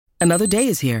Another day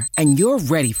is here, and you're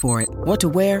ready for it. What to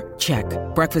wear? Check.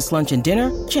 Breakfast, lunch, and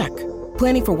dinner? Check.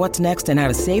 Planning for what's next and how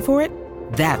to save for it?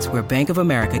 That's where Bank of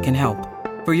America can help.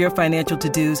 For your financial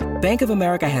to-dos, Bank of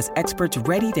America has experts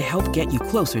ready to help get you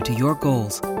closer to your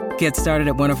goals. Get started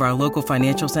at one of our local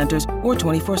financial centers or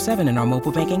 24/7 in our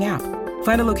mobile banking app.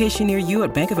 Find a location near you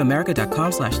at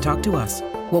bankofamerica.com/talktous.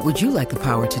 What would you like the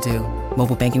power to do?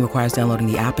 Mobile banking requires downloading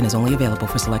the app and is only available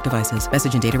for select devices.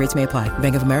 Message and data rates may apply.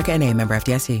 Bank of America N.A., member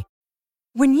FDIC.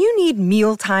 When you need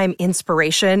mealtime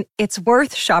inspiration, it's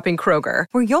worth shopping Kroger,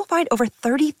 where you'll find over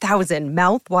 30,000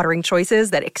 mouth-watering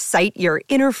choices that excite your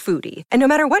inner foodie. And no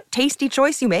matter what tasty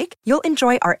choice you make, you'll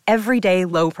enjoy our everyday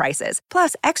low prices,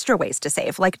 plus extra ways to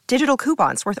save, like digital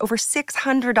coupons worth over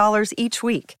 $600 each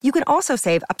week. You can also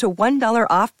save up to $1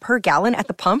 off per gallon at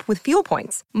the pump with fuel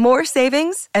points. More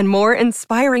savings and more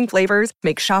inspiring flavors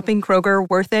make shopping Kroger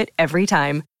worth it every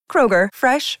time. Kroger,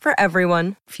 fresh for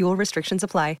everyone. Fuel restrictions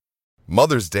apply.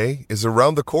 Mother's Day is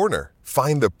around the corner.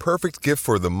 Find the perfect gift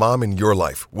for the mom in your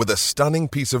life with a stunning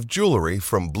piece of jewelry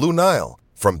from Blue Nile.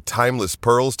 From timeless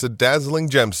pearls to dazzling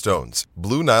gemstones,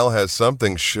 Blue Nile has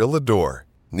something she'll adore.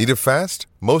 Need it fast?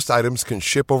 Most items can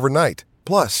ship overnight.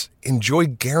 Plus, enjoy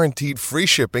guaranteed free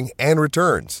shipping and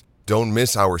returns. Don't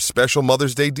miss our special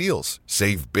Mother's Day deals.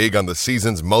 Save big on the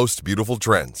season's most beautiful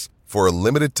trends. For a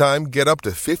limited time, get up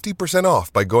to 50%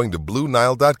 off by going to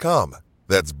BlueNile.com.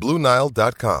 That's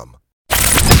BlueNile.com.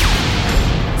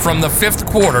 From the Fifth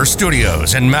Quarter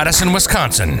Studios in Madison,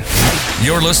 Wisconsin,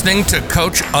 you're listening to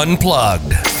Coach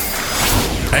Unplugged.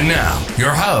 And now, your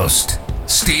host,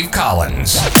 Steve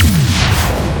Collins.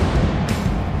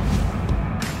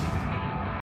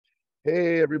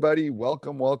 Hey, everybody.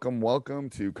 Welcome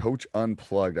to Coach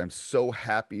Unplugged. I'm so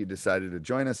happy you decided to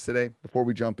join us today. Before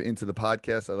we jump into the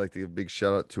podcast, I'd like to give a big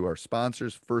shout out to our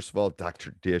sponsors. First of all,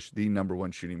 Dr. Dish, the number one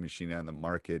shooting machine on the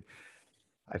market.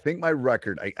 I think my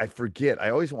record, I forget. I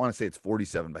always want to say it's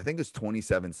 47, but I think it's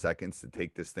 27 seconds to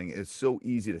take this thing. It's so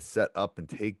easy to set up and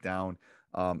take down.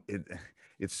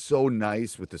 It's so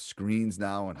nice with the screens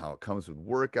now and how it comes with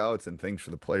workouts and things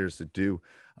for the players to do.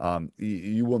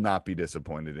 You will not be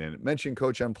disappointed in it. Mention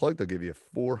Coach Unplugged, they'll give you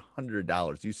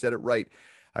 $400. You said it right.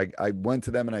 I went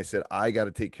to them and I said, I got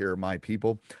to take care of my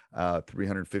people.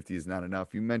 350 is not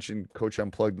enough. You mentioned Coach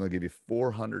Unplugged, and they'll give you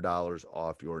 $400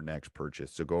 off your next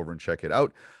purchase. So go over and check it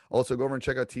out. Also, go over and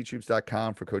check out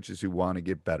teachhoops.com for coaches who want to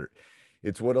get better.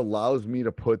 It's what allows me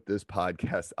to put this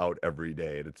podcast out every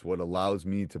day. It's what allows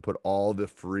me to put all the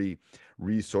free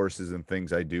resources and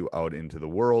things I do out into the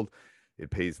world. It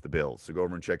pays the bills. So go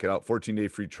over and check it out. 14-day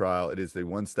free trial. It is the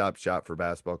one-stop shop for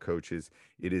basketball coaches.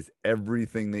 It is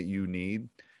everything that you need.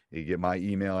 You get my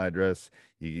email address.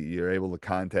 You're able to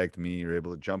contact me. You're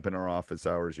able to jump in our office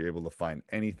hours. You're able to find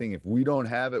anything. If we don't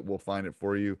have it, we'll find it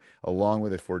for you along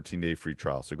with a 14-day free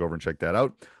trial. So go over and check that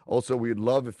out. Also, we'd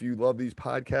love if you love these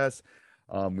podcasts.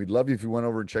 We'd love you if you went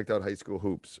over and checked out High School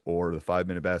Hoops or the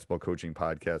 5-Minute Basketball Coaching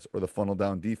Podcast or the Funnel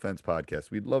Down Defense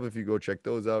Podcast. We'd love if you go check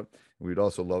those out. We'd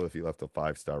also love if you left a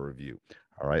 5-star review.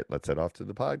 All right, let's head off to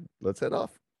the pod. Let's head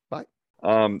off. Bye.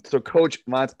 So Coach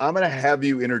Montz, I'm going to have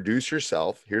you introduce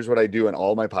yourself. Here's what I do in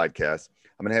all my podcasts.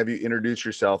 I'm going to have you introduce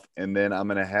yourself, and then I'm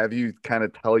going to have you kind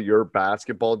of tell your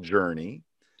basketball journey.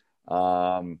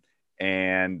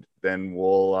 And then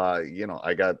we'll,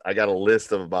 I got a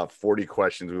list of about 40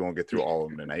 questions. We won't get through all of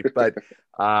them tonight, but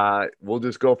we'll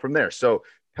just go from there. So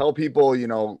tell people,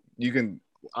 we'll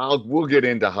get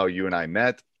into how you and I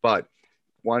met, but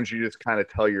why don't you just kind of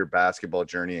tell your basketball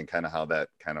journey and kind of how that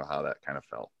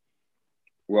fell.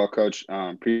 Well, Coach,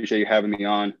 appreciate you having me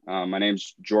on. My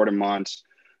name's Jordan Montz.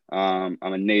 I'm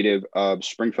a native of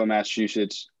Springfield,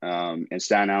 Massachusetts, and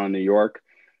Staten Island, New York.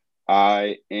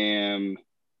 I am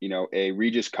a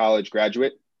Regis College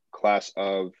graduate, class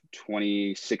of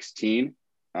 2016.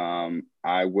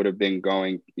 I would have been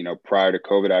going, prior to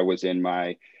COVID, I was in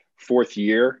my 4th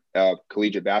year of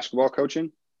collegiate basketball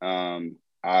coaching.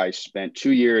 I spent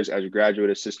 2 years as a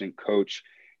graduate assistant coach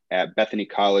at Bethany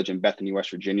College in Bethany, West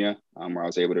Virginia, where I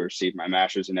was able to receive my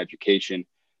master's in education.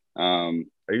 Are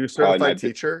you a certified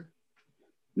teacher?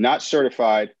 Not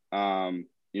certified,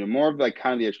 more of like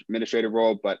kind of the administrative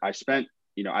role, but I spent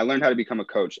I learned how to become a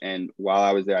coach. And while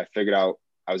I was there, I figured out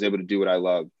I was able to do what I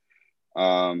love.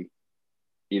 And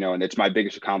it's my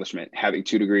biggest accomplishment. Having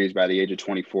 2 degrees by the age of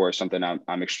 24 is something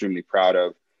I'm extremely proud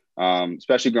of,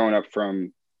 especially growing up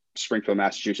from Springfield,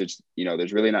 Massachusetts.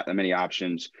 There's really not that many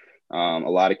options. A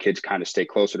lot of kids kind of stay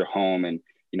closer to home and,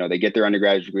 they get their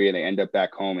undergraduate degree and they end up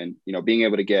back home and, being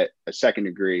able to get a second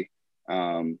degree,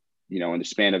 in the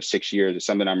span of 6 years is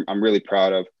something I'm really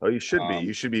proud of. Oh, you should be.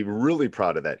 You should be really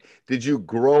proud of that. Did you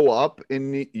grow up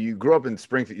you grew up in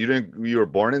Springfield? You were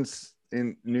born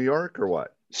in New York or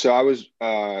what? So I was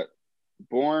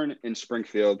born in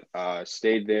Springfield,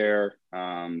 stayed there,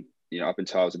 up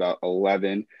until I was about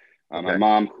 11. Okay. My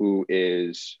mom, who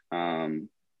is,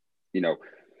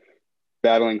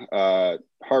 battling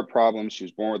heart problems. She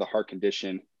was born with a heart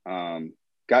condition.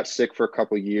 Got sick for a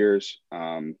couple of years.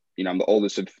 I'm the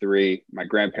oldest of three. My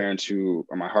grandparents, who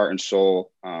are my heart and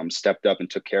soul, stepped up and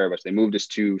took care of us. They moved us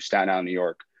to Staten Island, New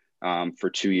York, for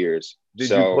 2 years. Did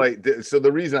you play? So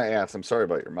the reason I asked, I'm sorry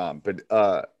about your mom, but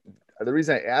the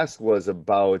reason I asked was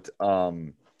about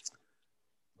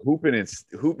hooping in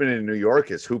New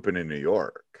York is hooping in New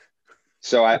York.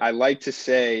 So I like to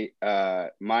say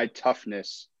my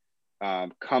toughness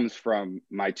comes from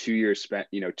my 2 years spent,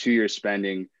 2 years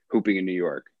spending hooping in New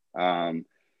York. Being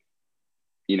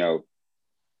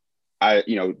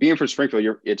from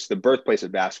Springfield, it's the birthplace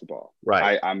of basketball.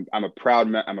 Right. I'm a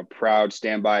proud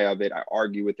standby of it. I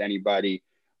argue with anybody.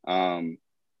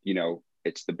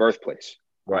 It's the birthplace.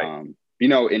 Right.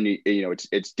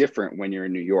 It's different when you're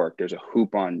in New York. There's a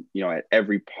hoop on, at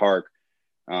every park.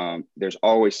 There's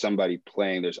always somebody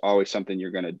playing. There's always something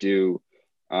you're going to do.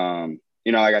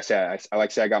 Like I said, I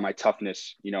like to say I got my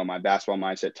toughness, my basketball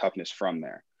mindset toughness from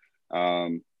there.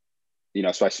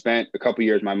 So I spent a couple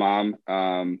years, my mom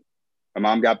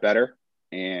got better,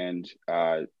 and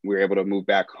we were able to move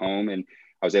back home, and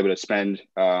I was able to spend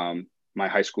my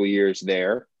high school years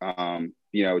there.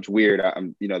 It's weird.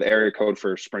 The area code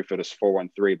for Springfield is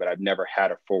 413, but I've never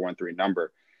had a 413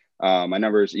 number. My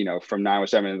number is, from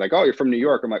 917. Like, oh, you're from New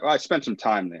York. I'm like, oh, I spent some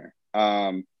time there.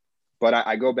 But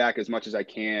I go back as much as I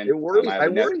can. It worries. I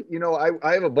worry.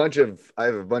 I have a bunch of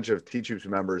Teachers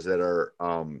members that are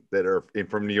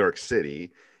from New York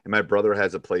City, and my brother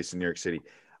has a place in New York City.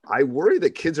 I worry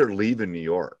that kids are leaving New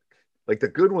York. Like, the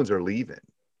good ones are leaving.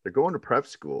 They're going to prep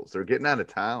schools. They're getting out of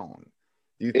town.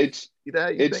 Do you see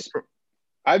that?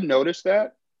 I've noticed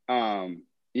that. There's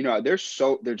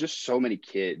just so many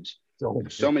kids.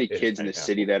 So many kids in the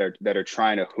city that are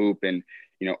trying to hoop and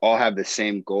all have the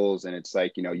same goals, and it's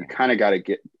like you kind of got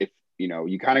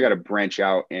to branch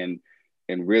out and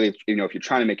really if you're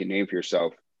trying to make a name for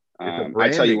yourself. I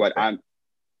tell you what,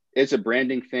 it's a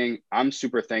branding thing. I'm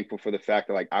super thankful for the fact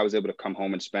that I was able to come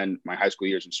home and spend my high school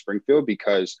years in Springfield,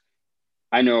 because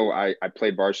I know I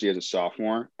played varsity as a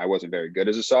sophomore. I wasn't very good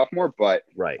as a sophomore, but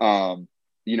right.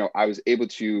 I was able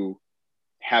to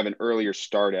have an earlier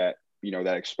start at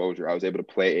that exposure. I was able to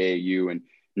play AAU and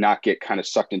not get kind of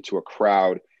sucked into a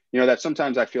crowd, that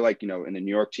sometimes I feel like, in the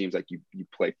New York teams, like you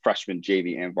play freshman,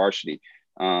 JV, and varsity,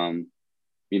 and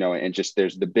just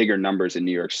there's the bigger numbers in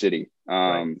New York City.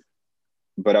 Right.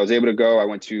 But I was able to go. I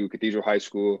went to Cathedral High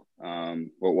School,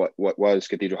 what was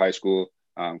Cathedral High School,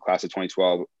 class of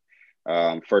 2012.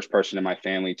 First person in my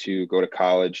family to go to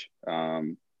college.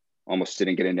 Almost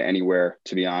didn't get into anywhere,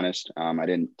 to be honest. I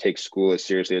didn't take school as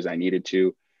seriously as I needed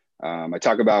to.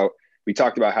 We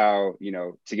talked about how,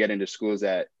 to get into schools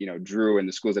that, Drew and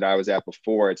the schools that I was at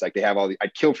before, it's like they have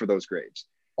I'd kill for those grades.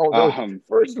 Oh,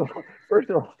 first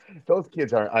of all, those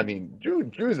kids are,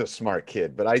 Drew's a smart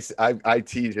kid, but I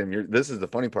tease him. This is the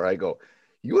funny part. I go,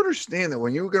 you understand that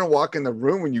when you're going to walk in the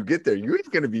room, when you get there, you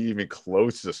ain't going to be even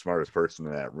close to the smartest person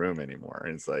in that room anymore.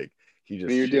 And it's like,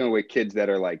 you're dealing with kids that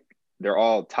are they're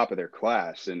all top of their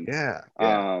class. And yeah.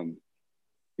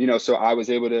 So I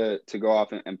was able to go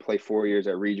off and play 4 years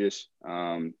at Regis.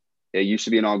 It used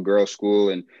to be an all-girls school,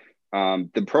 and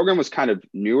the program was kind of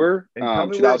newer.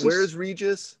 And tell me where is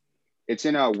Regis? It's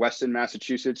in Weston,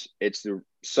 Massachusetts. It's the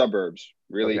suburbs,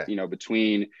 really.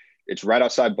 Okay. It's right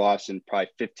outside Boston, probably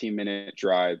 15-minute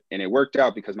drive. And it worked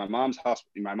out because my mom's heart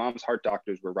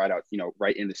doctors were right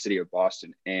in the city of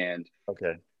Boston. And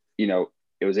okay,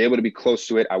 it was able to be close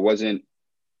to it. I wasn't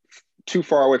too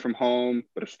far away from home,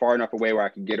 but it's far enough away where I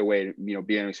could get away and,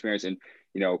 be an experience. And,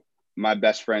 my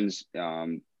best friends,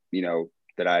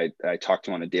 that I talk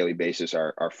to on a daily basis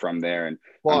are from there. And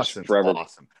Boston's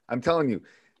awesome. I'm telling you,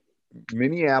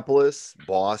 Minneapolis,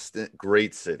 Boston,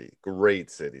 great cities.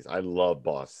 I love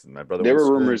Boston. My brother. There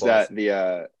were rumors that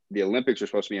the Olympics were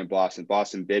supposed to be in Boston.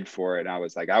 Boston bid for it, and I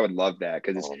was like, I would love that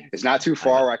because it's not too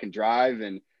far where I can drive.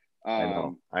 And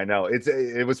I know.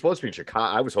 It was supposed to be in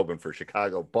Chicago. I was hoping for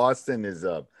Chicago. Boston's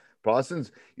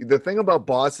the thing about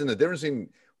Boston. The difference between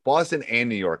Boston and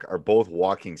New York are both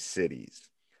walking cities.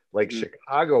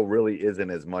 Chicago really isn't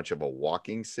as much of a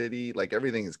walking city.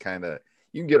 Everything is kind of,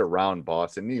 you can get around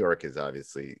Boston. New York is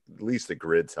obviously, at least the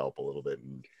grids help a little bit.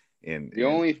 And the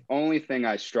only thing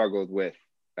I struggled with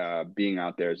being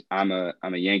out there is I'm a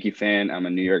Yankee fan. I'm a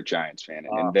New York Giants fan,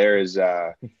 and there's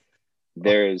I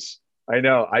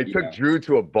know. I took know. Drew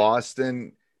to a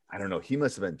Boston. I don't know. He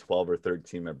must have been 12 or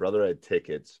 13. My brother had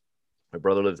tickets. My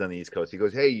brother lives on the East Coast. He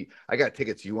goes, "Hey, I got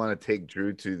tickets. You want to take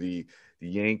Drew to the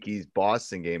Yankees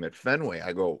Boston game at Fenway?"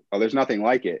 I go, "Oh, there's nothing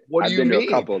like it. What do you mean?" To a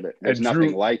couple that there's and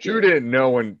nothing like Drew it. Drew didn't know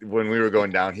when we were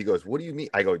going down. He goes, "What do you mean?"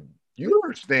 I go, "You don't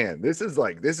understand. This is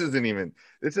the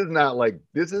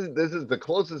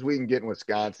closest we can get in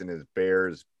Wisconsin is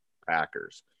Bears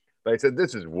Packers." But I said,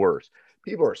 "This is worse.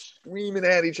 People are screaming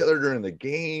at each other during the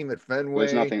game at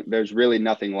Fenway." There's really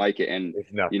nothing like it. And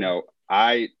it's nothing. You know,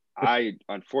 I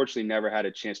unfortunately never had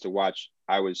a chance to watch.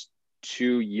 I was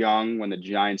too young when the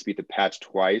Giants beat the Pats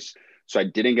twice, so I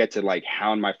didn't get to like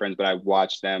hound my friends, but I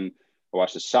watched them. I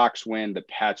watched the Sox win, the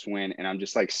Pats win, and I'm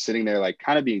just like sitting there like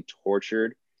kind of being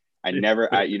tortured.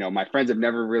 My friends have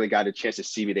never really got a chance to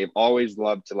see me. They've always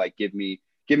loved to like give me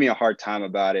a hard time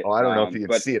about it. Oh, I don't know if you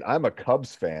can see it. I'm a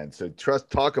Cubs fan, so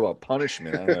talk about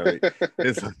punishment. I don't know.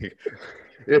 It's like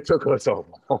it took us a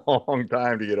long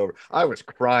time to get over. I was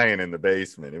crying in the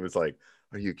basement. It was like,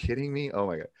 are you kidding me? Oh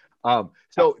my God.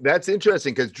 So that's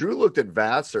interesting because Drew looked at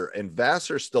Vassar, and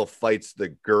Vassar still fights the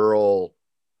girl.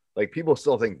 Like people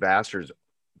still think Vassar's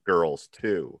girls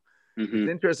too. Mm-hmm.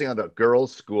 It's interesting how the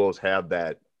girls' schools have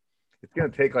that. It's going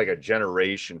to take like a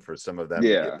generation for some of them to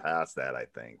get past that, I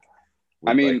think.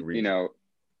 I mean,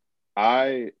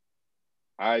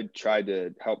 I tried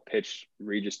to help pitch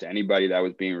Regis to anybody that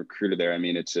was being recruited there. I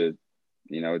mean, it's a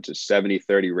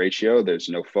 70-30 ratio. There's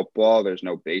no football. There's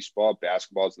no baseball.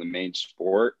 Basketball is the main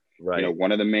sport. Right.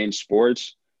 One of the main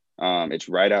sports. It's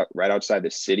right outside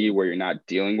the city where you're not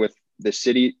dealing with the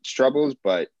city struggles,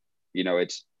 but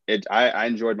I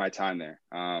enjoyed my time there,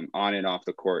 on and off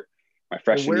the court. My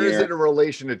freshman year. Where is it in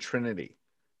relation to Trinity?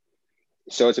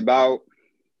 So it's about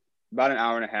an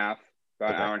hour and a half,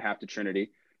 an hour and a half to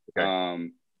Trinity.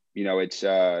 Okay.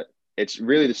 It's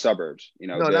really the suburbs.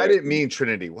 No, I didn't mean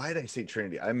Trinity. Why did I say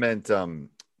Trinity? I meant the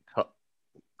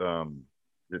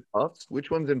Tufts.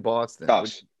 Which one's in Boston?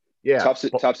 Tufts. Yeah,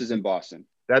 Tufts is in Boston.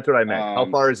 That's what I meant.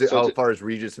 How far is it? How far is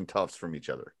Regis and Tufts from each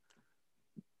other?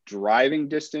 Driving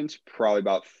distance, probably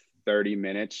about 30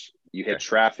 minutes. You hit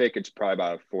traffic, it's probably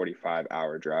about a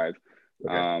 45-hour drive.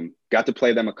 Okay. Got to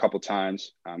play them a couple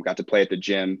times. Got to play at the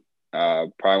gym.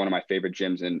 Probably one of my favorite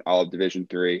gyms in all of Division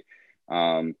III.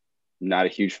 Not a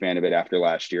huge fan of it after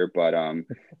last year, but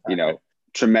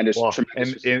tremendous.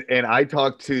 And I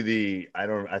talked to I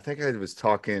was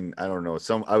talking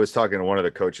to one of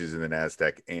the coaches in the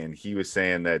NASDAQ, and he was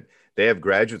saying that they have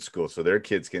graduate school, so their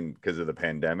kids can, because of the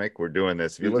pandemic, we're doing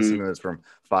this. If you listen to this from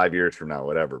 5 years from now,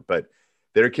 whatever, but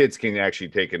their kids can actually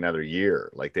take another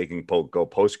year. Like they can go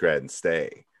post-grad and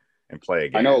stay and play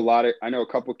again. I know a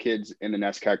couple kids in the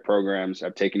NESCAC programs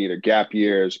have taken either gap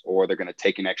years or they're going to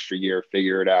take an extra year,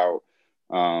 figure it out.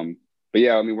 But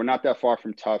yeah, I mean, we're not that far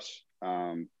from Tufts.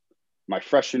 My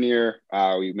freshman year,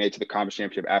 we made it to the conference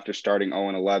championship after starting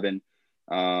 0-11.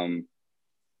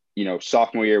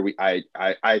 Sophomore year, I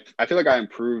feel like I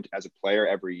improved as a player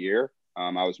every year.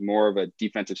 I was more of a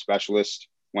defensive specialist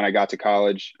when I got to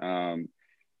college. And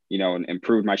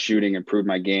improved my shooting, improved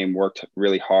my game, worked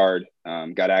really hard,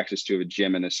 got access to a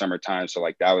gym in the summertime. So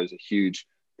like that was a huge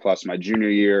plus. My junior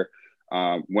year,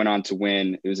 went on to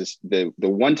win. It was the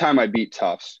one time I beat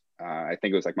Tufts. I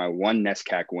think it was like my one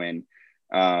NESCAC win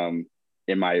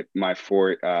in my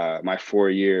 4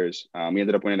 years. We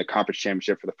ended up winning the conference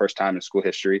championship for the first time in school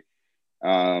history.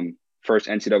 First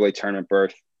NCAA tournament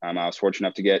berth. I was fortunate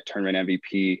enough to get tournament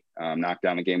MVP, knock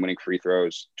down the game-winning free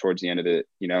throws towards the end of it,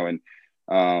 and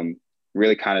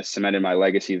really kind of cemented my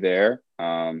legacy there.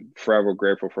 Forever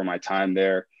grateful for my time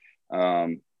there.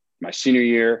 My senior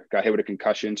year, got hit with a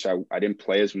concussion, so I didn't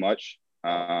play as much.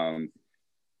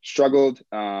 Struggled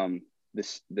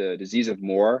the disease of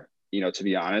Moore, to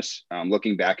be honest.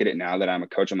 Looking back at it now that I'm a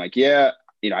coach, I'm like, I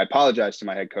apologized to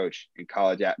my head coach in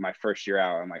college at my first year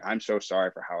out. I'm like, I'm so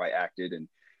sorry for how I acted. And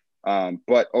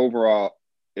but overall,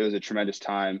 it was a tremendous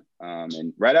time.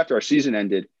 And right after our season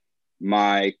ended,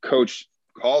 my coach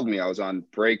called me. I was on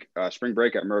spring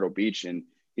break at Myrtle Beach, and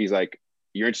he's like,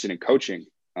 "You're interested in coaching?"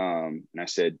 And I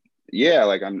said, "Yeah,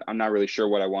 like I'm not really sure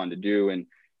what I wanted to do." And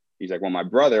he's like, "Well, my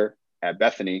brother at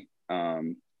Bethany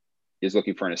is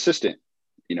looking for an assistant,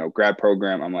 grad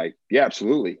program." I'm like, "Yeah,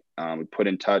 absolutely." We put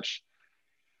in touch.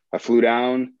 I flew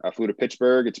to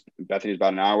Pittsburgh. Bethany's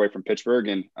about an hour away from Pittsburgh,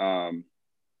 and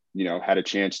had a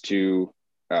chance to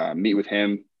meet with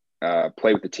him,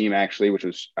 play with the team actually,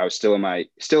 I was still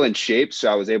in shape,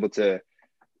 so I was able to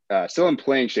still in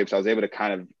playing shape. So I was able to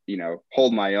kind of,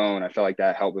 hold my own. I felt like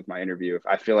that helped with my interview.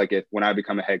 I feel like when I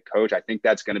become a head coach, I think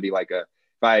that's going to be like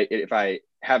if I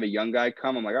have a young guy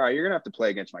come, I'm like, all right, you're going to have to play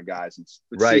against my guys. And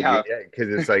let's see how. Yeah. Cause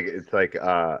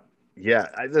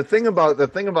the thing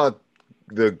about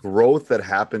the growth that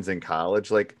happens in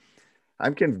college, like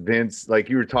I'm convinced, like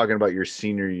you were talking about your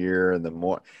senior year and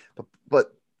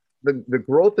but the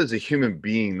growth as a human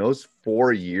being, those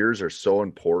 4 years are so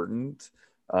important.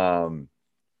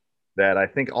 That I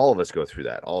think all of us go through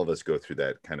that. All of us go through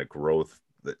that kind of growth,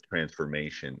 that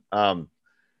transformation. So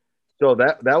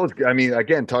that was, I mean,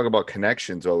 again, talk about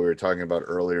connections. What we were talking about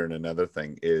earlier, and another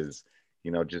thing is,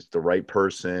 just the right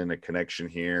person, a connection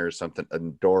here, something, a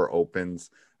door opens.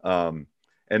 And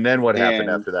then what happened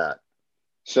after that?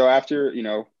 So after,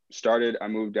 started, I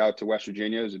moved out to West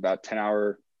Virginia. It was about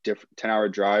 10-hour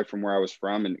drive from where I was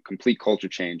from, and complete culture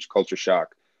change, culture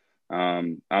shock.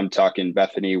 I'm talking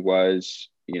Bethany was,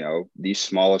 the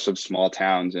smallest of small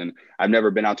towns. And I've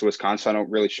never been out to Wisconsin. I'm not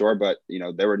really sure, but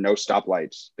there were no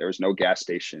stoplights. There was no gas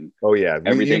station. Oh yeah.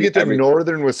 You get to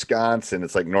northern Wisconsin.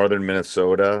 It's like northern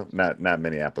Minnesota, not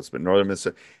Minneapolis, but northern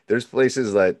Minnesota. There's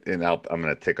places that, and I'm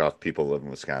going to tick off people who live in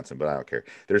Wisconsin, but I don't care.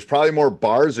 There's probably more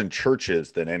bars and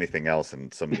churches than anything else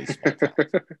in some of these small towns.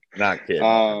 Not kidding.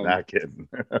 Not kidding.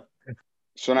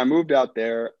 So when I moved out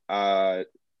there, I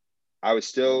was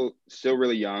still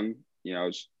really young. I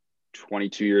was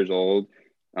 22 years old.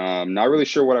 Not really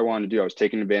sure what I wanted to do. I was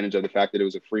taking advantage of the fact that it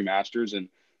was a free master's, and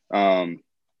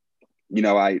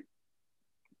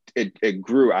it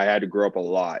grew. I had to grow up a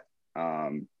lot.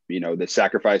 The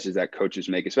sacrifices that coaches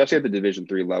make, especially at the Division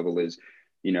III level, is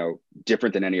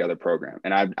different than any other program.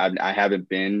 And I haven't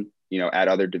been at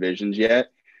other divisions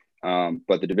yet.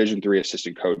 But the Division III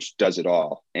assistant coach does it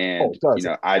all. And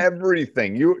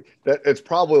everything. It's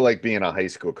probably like being a high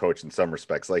school coach in some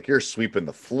respects. Like you're sweeping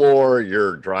the floor,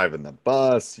 you're driving the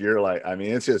bus,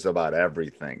 it's just about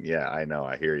everything. Yeah, I know,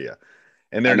 I hear you.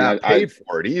 And they're not paid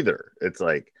for it either. It's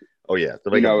like, oh yeah, it's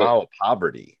like a vow of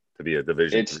poverty to be a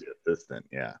Division III assistant.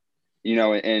 Yeah.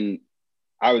 And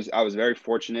I was very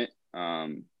fortunate.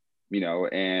 I'm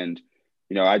not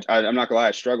gonna lie,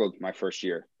 I struggled my first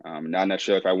year. Not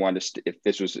necessarily if I wanted to, if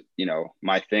this was,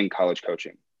 my thing, college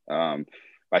coaching. I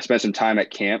spent some time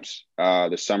at camps,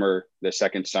 the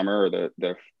second summer, or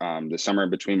the summer in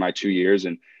between my 2 years,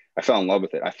 and I fell in love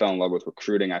with it. I fell in love with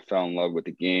recruiting. I fell in love with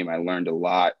the game. I learned a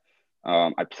lot.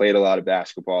 I played a lot of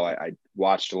basketball. I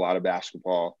watched a lot of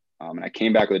basketball, and I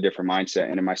came back with a different mindset.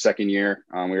 And in my second year,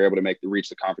 we were able to reach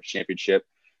the conference championship.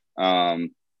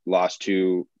 Lost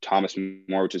to Thomas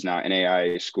More, which is now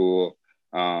NAIA school,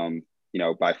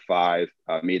 by 5.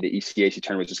 Made the ECAC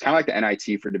tournament, which is kind of like the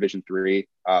NIT for Division III,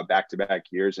 back-to-back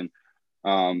years. And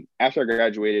after I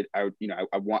graduated, I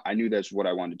knew that's what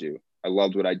I wanted to do. I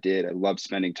loved what I did. I loved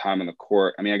spending time on the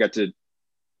court.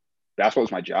 Basketball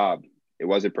was my job. It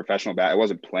wasn't professional I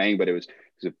wasn't playing, but it was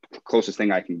the closest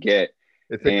thing I can get.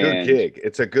 It's a good gig.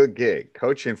 It's a good gig.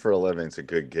 Coaching for a living is a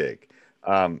good gig.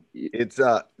 It's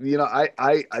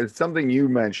something you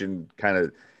mentioned kind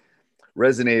of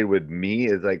resonated with me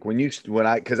is like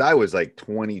because I was like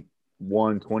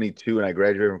 21, 22 and I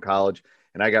graduated from college,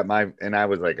 and I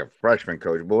was like a freshman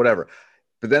coach, but whatever.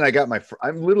 But then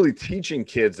I'm literally teaching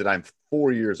kids that I'm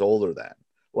 4 years older than.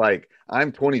 Like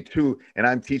I'm 22 and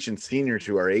I'm teaching seniors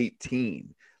who are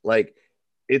 18. Like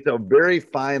it's a very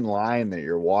fine line that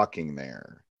you're walking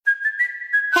there.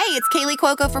 Hey, it's Kaylee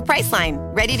Cuoco for Priceline.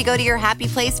 Ready to go to your happy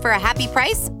place for a happy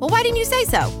price? Well, why didn't you say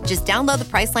so? Just download the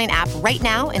Priceline app right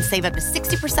now and save up to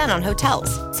 60% on hotels.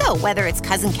 So whether it's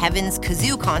Cousin Kevin's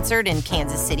Kazoo Concert in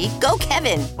Kansas City, go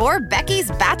Kevin, or Becky's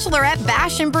Bachelorette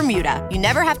Bash in Bermuda, you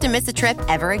never have to miss a trip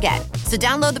ever again. So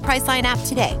download the Priceline app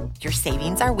today. Your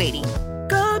savings are waiting.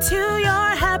 Go to your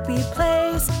happy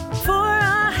place for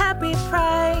a happy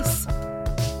price.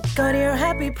 Go to your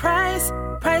happy price,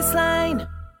 Priceline.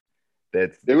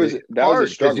 That was a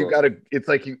struggle.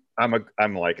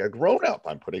 I'm like a grown up.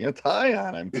 I'm putting a tie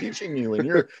on. I'm teaching you, and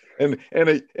you're and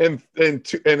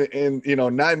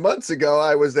 9 months ago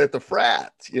I was at the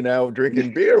frat,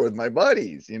 drinking beer with my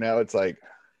buddies. It's like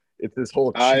it's this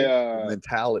whole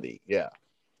mentality. Yeah,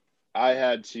 I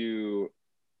had to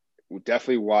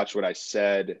definitely watch what I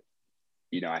said.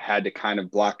 I had to kind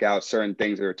of block out certain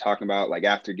things they were talking about, like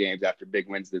after games, after big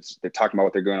wins. They're talking about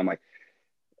what they're doing. I'm like,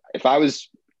 if I was.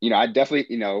 I definitely,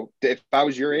 if I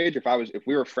was your age, if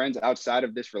we were friends outside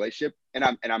of this relationship, and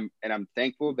I'm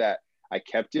thankful that I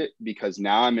kept it, because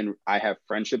now I have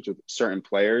friendships with certain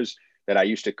players that I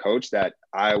used to coach that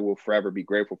I will forever be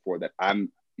grateful for. That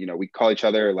we call each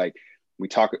other, like we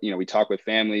talk with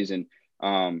families, and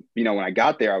when I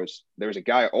got there, there was a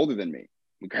guy older than me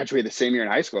we graduated the same year in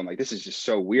high school. I'm like, this is just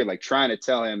so weird. Like trying to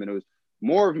tell him, and it was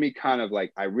more of me kind of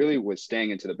like, I really was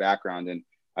staying into the background, and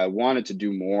I wanted to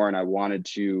do more and I wanted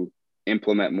to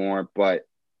implement more, but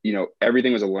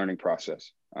everything was a learning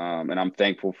process. And I'm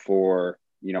thankful for,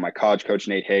 my college coach,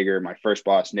 Nate Hager, my first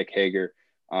boss, Nick Hager,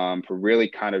 for really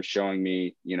kind of showing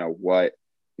me, what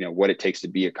it takes to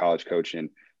be a college coach. And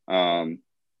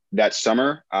that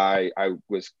summer I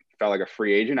felt like a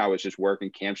free agent. I was just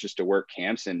working camps just to work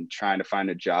camps and trying to find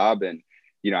a job. And,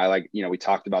 we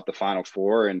talked about the Final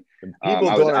Four, and people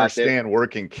don't understand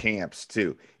working camps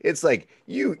too. It's like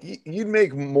you'd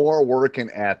make more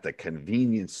working at the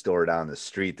convenience store down the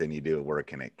street than you do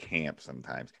working at camp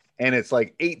sometimes. And it's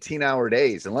like 18-hour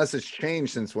days, unless it's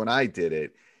changed since when I did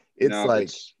it.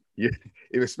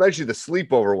 Especially the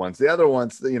sleepover ones. The other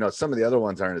ones, some of the other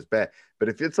ones aren't as bad. But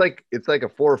if it's like a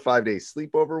 4 or 5 day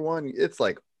sleepover one, it's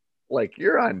like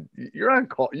you're on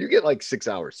call. You get like 6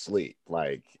 hours sleep.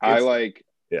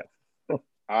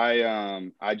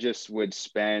 I just would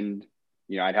spend,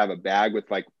 I'd have a bag with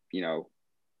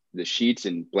the sheets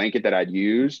and blanket that I'd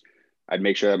use. I'd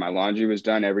make sure that my laundry was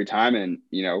done every time, and,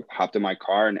 hopped in my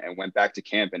car and went back to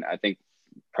camp. And I think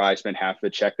probably spent half the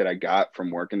check that I got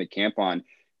from working the camp on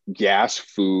gas,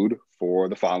 food for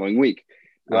the following week.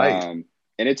 Right.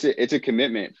 And it's a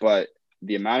commitment, but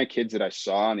the amount of kids that I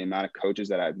saw and the amount of coaches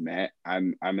that I've met,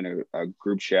 I'm in a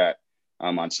group chat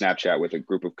on Snapchat with a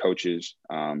group of coaches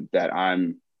that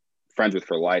I'm friends with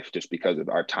for life, just because of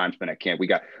our time spent at camp. We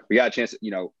got a chance,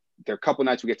 there are a couple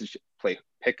nights we get to play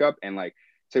pickup, and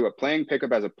tell you what, playing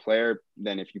pickup as a player,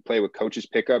 then if you play with coaches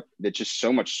pickup, it's just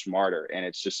so much smarter. And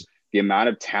it's just the amount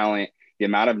of talent, the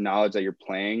amount of knowledge that you're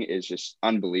playing is just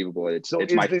unbelievable. It's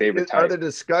my favorite type. Are the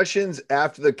discussions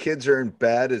after the kids are in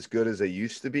bed as good as they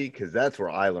used to be? Because that's where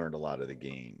I learned a lot of the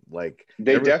game.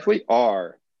 Definitely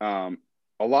are. A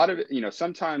lot of it,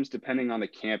 sometimes depending on the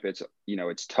camp, it's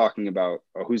talking about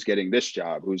who's getting this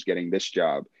job, who's getting this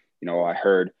job. I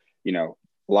heard,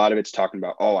 a lot of it's talking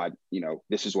about,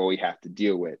 this is what we have to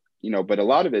deal with, but a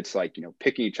lot of it's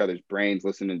picking each other's brains,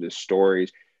 listening to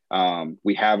stories.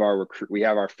 We have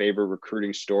our favorite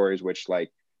recruiting stories, which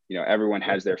everyone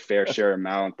has their fair share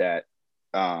amount that,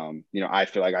 I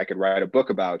feel like I could write a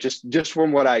book about just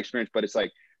from what I experienced. But it's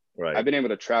right. I've been able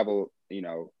to travel,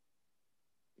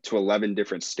 to 11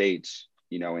 different states,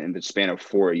 in the span of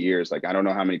 4 years. I don't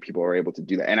know how many people are able to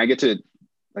do that. And I get to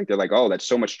they're like, oh, that's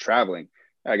so much traveling.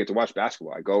 I get to watch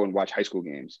basketball. I go and watch high school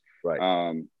games. Right.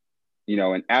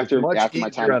 And after my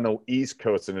time on the East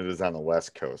Coast than it is on the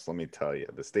West Coast, let me tell you,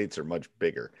 the states are much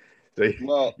bigger.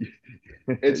 Well,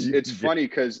 it's funny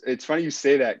you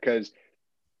say that, because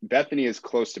Bethany is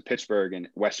close to Pittsburgh in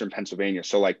Western Pennsylvania.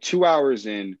 So 2 hours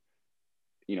in,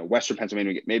 Western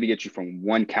Pennsylvania maybe gets you from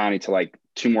one county to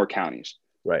 2 more counties.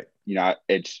 Right.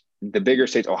 It's the bigger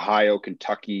states, Ohio,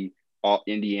 Kentucky,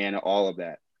 Indiana, all of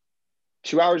that.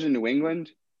 2 hours in New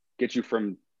England gets you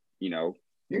from, you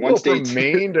one go state from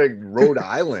Maine to Rhode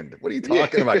Island. What are you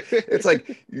talking about? It's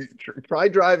you try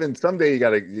driving someday.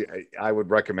 I would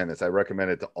recommend this. I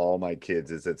recommend it to all my kids.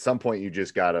 Is at some point you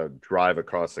just got to drive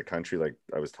across the country, like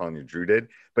I was telling you Drew did.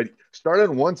 But start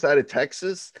on one side of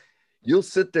Texas. You'll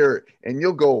sit there and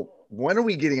you'll go, when are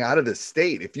we getting out of this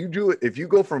state? If you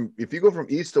go from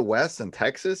east to west in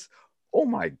Texas, oh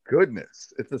my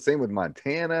goodness. It's the same with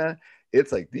Montana.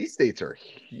 It's these states are,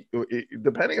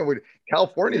 depending on what,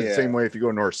 California is the same way. If you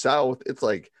go north south, it's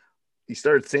you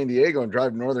start at San Diego and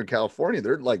drive to Northern California,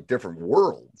 they're different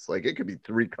worlds. It could be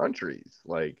 3 countries.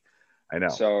 I know.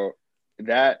 So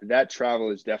that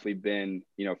travel has definitely been,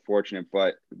 fortunate,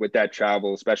 but with that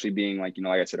travel, especially being like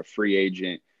I said, a free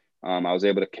agent, I was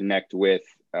able to connect with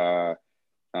head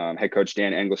coach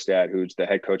Dan Engelstad, who's the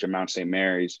head coach at Mount St.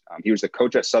 Mary's. He was the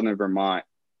coach at Southern Vermont,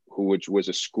 which was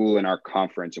a school in our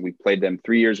conference, and we played them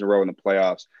 3 years in a row in the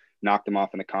playoffs, knocked them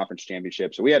off in the conference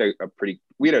championship. So we had a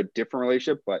different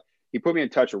relationship, but he put me in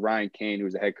touch with Ryan Kane, who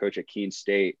was the head coach at Keene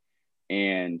State,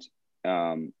 and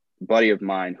buddy of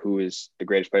mine who is the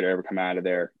greatest player to ever come out of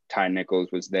there, Ty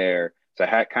Nichols, was there. So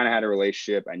I kind of had a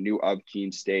relationship. I knew of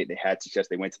Keene State. They had success.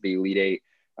 They went to the Elite Eight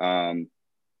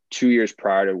 2 years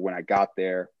prior to when I got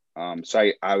there.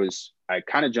 So I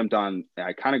kind of jumped on.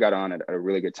 I kind of got on at a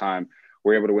really good time.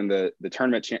 We were able to win the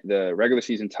tournament, the regular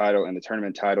season title and the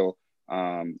tournament title.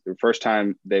 The first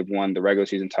time they've won the regular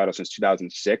season title since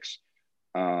 2006.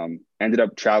 Ended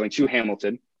up traveling to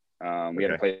Hamilton. We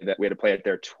had to play it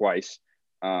there twice.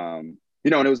 And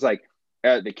it was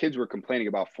the kids were complaining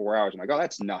about 4 hours. I'm like, oh,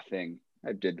 that's nothing.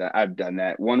 I did that. I've done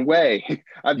that one way.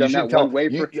 I've done that one way.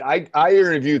 I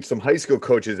interviewed some high school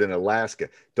coaches in Alaska.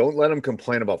 Don't let them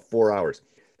complain about 4 hours.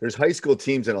 there's high school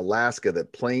teams in Alaska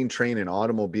that plane, train, and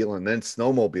automobile and then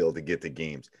snowmobile to get to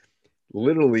games.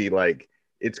 Literally, like,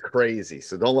 it's crazy.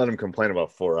 So don't let them complain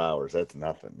about 4 hours. That's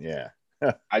nothing. Yeah.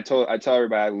 I tell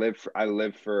everybody I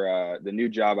live for the new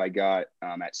job I got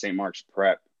at St. Mark's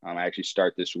Prep. I actually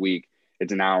start this week.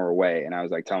 It's an hour away, and I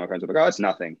was like telling my friends, I'm like, oh, it's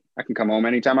nothing. I can come home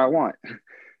anytime I want.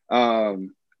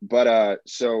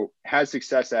 So had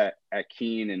success at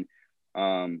Keene,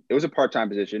 and it was a part-time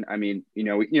position. I mean,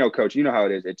 coach, you know how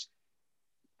it is. It's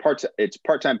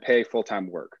part-time pay, full-time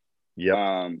work.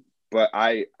 Yeah. But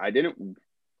I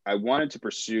wanted to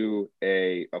pursue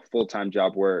a full-time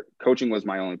job where coaching was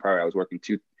my only priority. I was working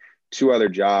two other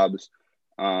jobs.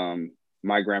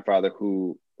 My grandfather,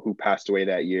 who passed away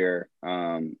that year,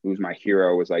 who's my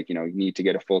hero, was like, you need to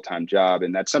get a full-time job.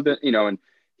 And that's something, and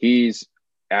he's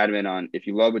adamant on, if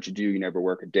you love what you do, you never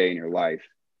work a day in your life.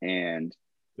 And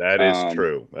that is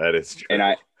true. That is true.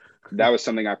 And that was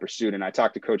something I pursued. And I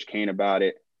talked to Coach Kane about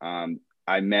it.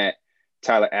 I met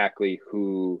Tyler Ackley,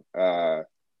 who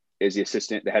is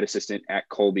the head assistant at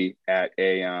Colby at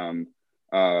it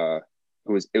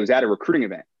was at a recruiting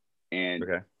event. And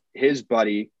his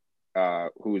buddy,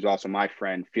 who is also my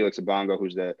friend, Felix Abongo,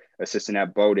 who's the assistant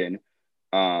at Bowdoin,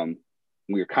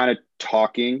 we were kind of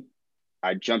talking.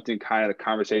 I jumped in kind of the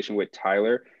conversation with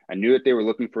Tyler. I knew that they were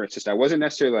looking for an assistant. I wasn't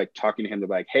necessarily like talking to him to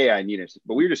like, hey, I need an assistant,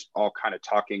 but we were just all kind of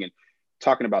talking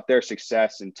about their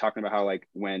success and talking about how, like,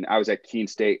 when I was at Keene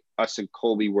State, us and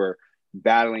Colby were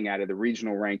battling out of the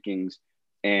regional rankings.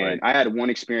 And I had one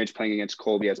experience playing against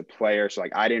Colby as a player. So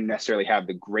like, I didn't necessarily have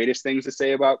the greatest things to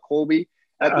say about Colby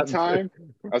at the time.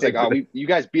 I was like, oh, you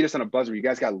guys beat us on a buzzer. You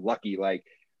guys got lucky. But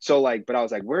I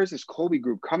was like, where's this Colby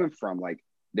group coming from? Like,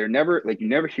 they're never, like, you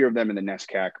never hear of them in the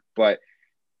NESCAC, but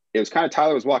it was kind of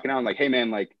Tyler was walking out like, hey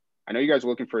man, like, I know you guys are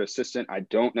looking for an assistant. I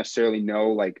don't necessarily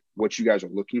know like what you guys are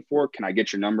looking for. Can I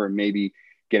get your number and maybe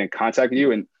get in contact with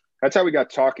you? And that's how we got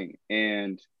talking.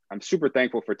 And I'm super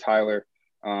thankful for Tyler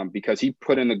because he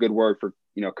put in the good word for,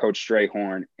 Coach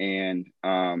Strayhorn. And,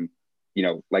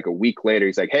 like a week later,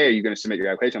 he's like, hey, are you going to submit your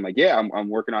application? I'm like, yeah, I'm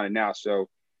working on it now. So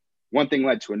one thing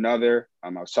led to another. I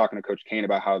was talking to Coach Kane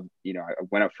about how, I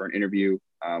went up for an interview,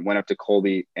 went up to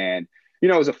Colby, and,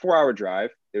 it was a 4-hour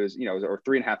drive. It was, it was a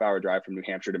 3.5-hour drive from New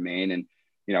Hampshire to Maine. And,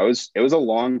 it was a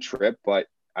long trip, but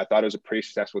I thought it was a pretty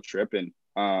successful trip. And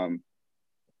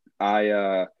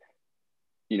I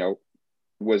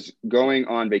was going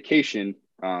on vacation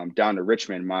down to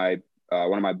Richmond. One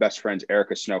of my best friends,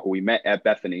 Erica Snow, who we met at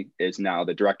Bethany, is now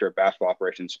the director of basketball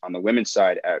operations on the women's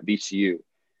side at VCU.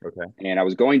 Okay. And I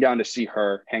was going down to see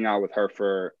her, hang out with her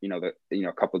for,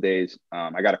 a couple of days.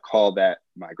 I got a call that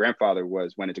my grandfather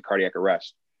went into cardiac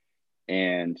arrest.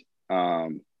 And,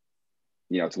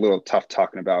 it's a little tough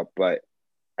talking about, but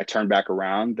I turned back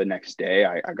around the next day.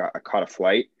 I caught a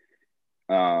flight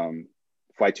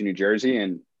to New Jersey,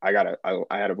 and I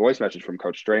had a voice message from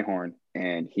Coach Strayhorn,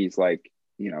 and he's like,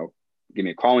 give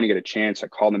me a call when you get a chance. I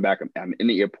called him back. I'm in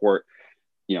the airport.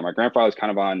 My grandfather's kind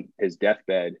of on his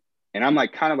deathbed, and I'm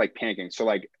like kind of like panicking. So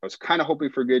like I was kind of hoping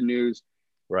for good news.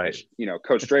 Right.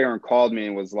 Coach Strayhorn called me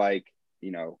and was like,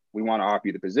 we want to offer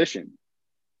you the position.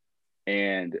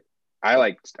 And I'm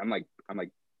like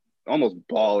almost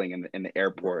bawling in the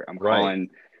airport. I'm calling,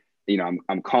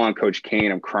 I'm calling Coach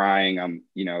Kane. I'm crying.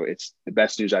 It's the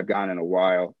best news I've gotten in a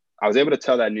while. I was able to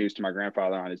tell that news to my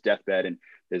grandfather on his deathbed and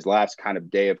his last kind of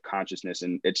day of consciousness.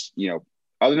 And it's,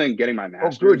 other than getting my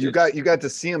master's. Oh, good. You got to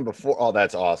see him before. Oh,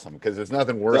 that's awesome. Because there's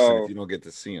nothing worse than if you don't get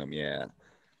to see him. Yeah.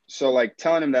 So like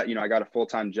telling him that, I got a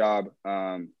full-time job,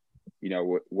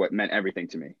 what meant everything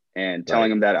to me, and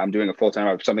telling him that I'm doing a full-time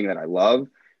job, something that I love,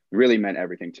 really meant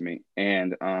everything to me.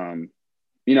 And,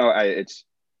 it's,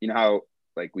 how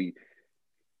like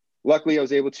luckily I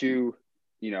was able to,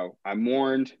 I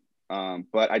mourned,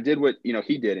 but I did what,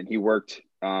 he did. And he worked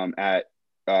at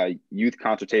Youth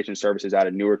Consultation Services out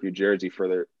of Newark, New Jersey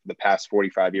for the past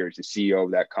 45 years, the CEO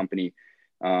of that company.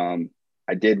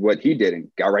 I did what he did and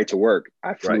got right to work.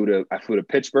 I flew to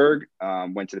Pittsburgh,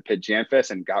 went to the Pitt Jam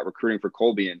Fest and got recruiting for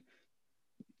Colby. And,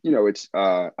 it's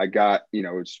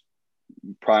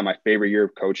probably my favorite year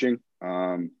of coaching.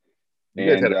 You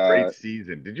guys had a great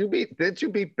season. Did you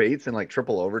beat Bates in like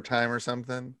triple overtime or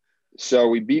something? So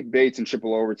we beat Bates in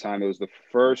triple overtime. It was the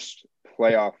first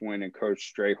playoff win in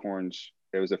Coach Strayhorn's.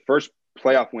 It was the first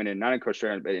playoff win not in Coach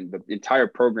Strayhorn, but in the entire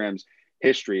program's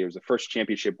history. It was the first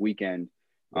championship weekend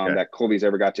that Colby's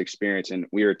ever got to experience. And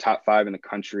we were top 5 in the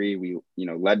country. We,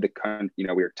 led the country. We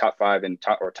were top 5 and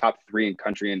top 3 in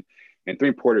country and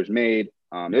 3-pointers made.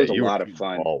 It was a lot of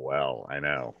fun. Oh, well, I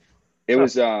know. It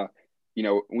was,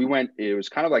 we went, it was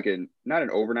kind of like not an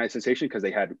overnight sensation because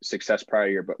they had success prior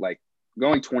year, but like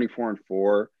going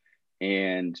 24-4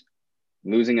 and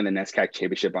losing in the NESCAC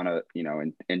championship on a,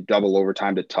 in double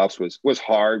overtime to Tufts was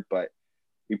hard, but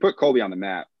we put Colby on the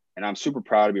map, and I'm super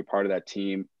proud to be a part of that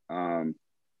team.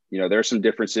 There's some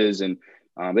differences, and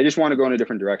they just want to go in a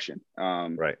different direction.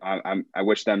 Right. I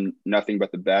wish them nothing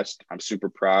but the best. I'm super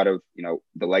proud of,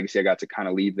 the legacy I got to kind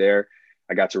of leave there.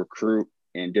 I got to recruit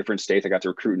in different states. I got to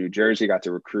recruit in New Jersey. I got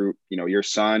to recruit, your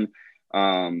son.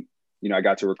 I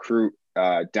got to recruit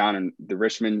down in the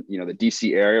Richmond, the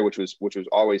DC area, which was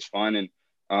always fun. And,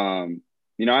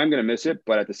 I'm going to miss it,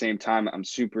 but at the same time, I'm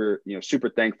super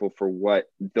thankful for what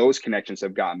those connections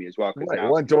have gotten me as well. Right.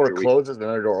 One door closes,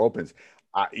 another door opens.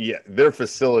 Their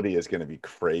facility is going to be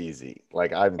crazy.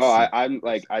 Like I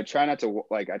try not to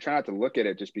look at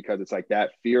it just because it's like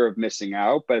that fear of missing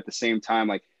out. But at the same time,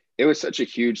 like it was such a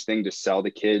huge thing to sell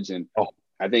to kids. And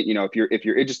I think, if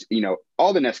you're just,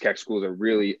 all the NESCAC schools are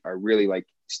really like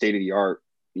state of the art,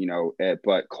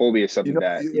 but Colby is something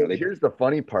that, here's the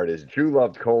funny part is Drew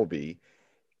loved Colby.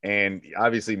 And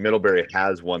obviously Middlebury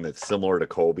has one that's similar to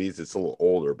Colby's. It's a little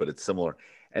older, but it's similar.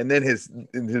 And then his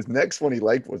next one he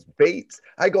liked was Bates.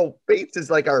 I go, Bates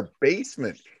is like our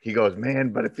basement. He goes,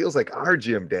 man, but it feels like our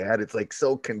gym, Dad. It's like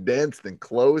so condensed and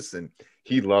close. And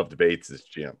he loved Bates's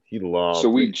gym. He loved. So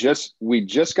we just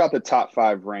got the top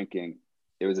 5 ranking.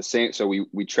 It was the same. So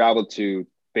we traveled to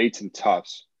Bates and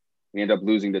Tufts. We ended up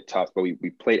losing to Tufts, but we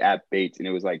played at Bates, and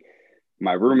it was like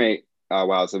my roommate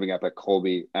while I was living up at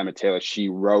Colby, Emma Taylor. She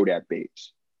rode at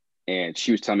Bates. And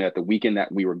she was telling me that the weekend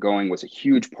that we were going was a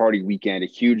huge party weekend, a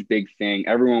huge big thing.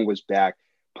 Everyone was back.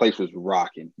 Place was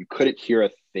rocking. You couldn't hear a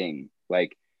thing.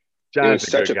 Like John's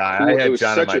a good guy. I had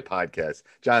John on my podcast.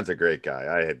 John's a great guy.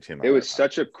 I had him. It was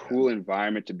such a cool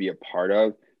environment to be a part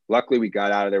of. Luckily, we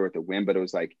got out of there with a win, but it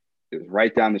was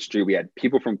right down the street. We had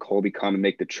people from Colby come and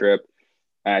make the trip.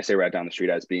 And I say right down the street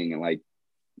as being in like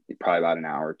probably about an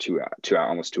hour, 2 hours,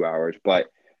 almost 2 hours. But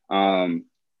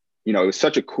it was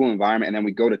such a cool environment. And then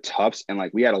we go to Tufts, and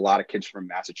like we had a lot of kids from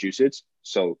Massachusetts.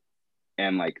 So,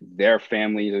 and like their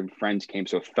families and friends came.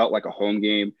 So it felt like a home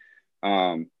game.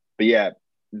 But yeah,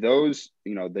 those,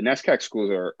 the NESCAC schools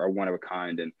are one of a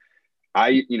kind. And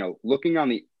I, looking on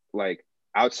the like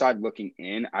outside looking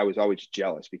in, I was always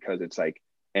jealous because it's like,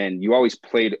 and you always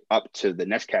played up to the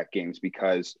NESCAC games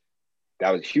because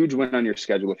that was a huge win on your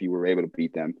schedule if you were able to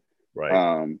beat them.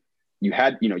 Right. You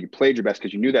had, you played your best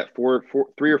because you knew that 3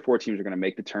 or 4 teams are going to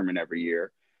make the tournament every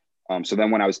year. So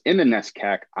then when I was in the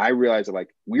NESCAC, I realized that like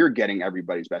we were getting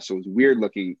everybody's best. So it was weird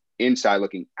looking inside,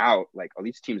 looking out, like all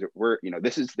these teams that were,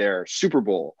 this is their Super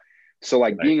Bowl. So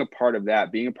like being a part of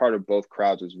that, being a part of both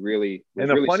crowds was really. And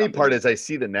the funny part is I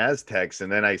see the NASTECs,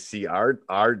 and then I see our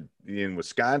in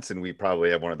Wisconsin, we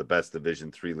probably have one of the best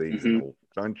Division III leagues in the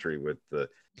country with the.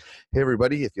 Hey,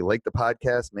 everybody, if you like the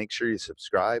podcast, make sure you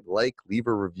subscribe, leave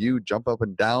a review, jump up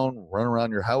and down, run around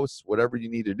your house, whatever you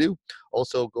need to do.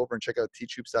 Also, go over and check out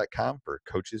teachhoops.com for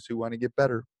coaches who want to get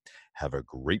better. Have a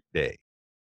great day.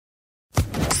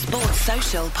 Sports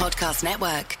Social Podcast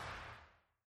Network.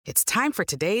 It's time for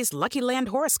today's Lucky Land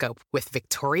horoscope with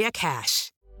Victoria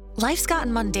Cash. Life's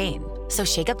gotten mundane, so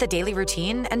shake up the daily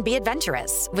routine and be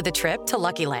adventurous with a trip to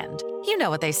Lucky Land. You know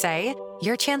what they say,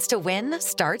 your chance to win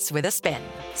starts with a spin.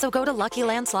 So go to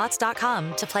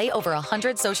LuckyLandSlots.com to play over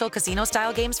 100 social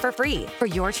casino-style games for free for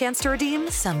your chance to redeem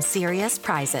some serious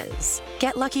prizes.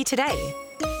 Get lucky today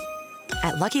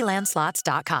at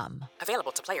LuckyLandSlots.com.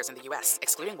 Available to players in the U.S.,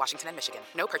 excluding Washington and Michigan.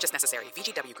 No purchase necessary.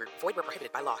 VGW Group. Void where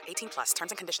prohibited by law. 18+.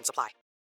 Terms and conditions apply.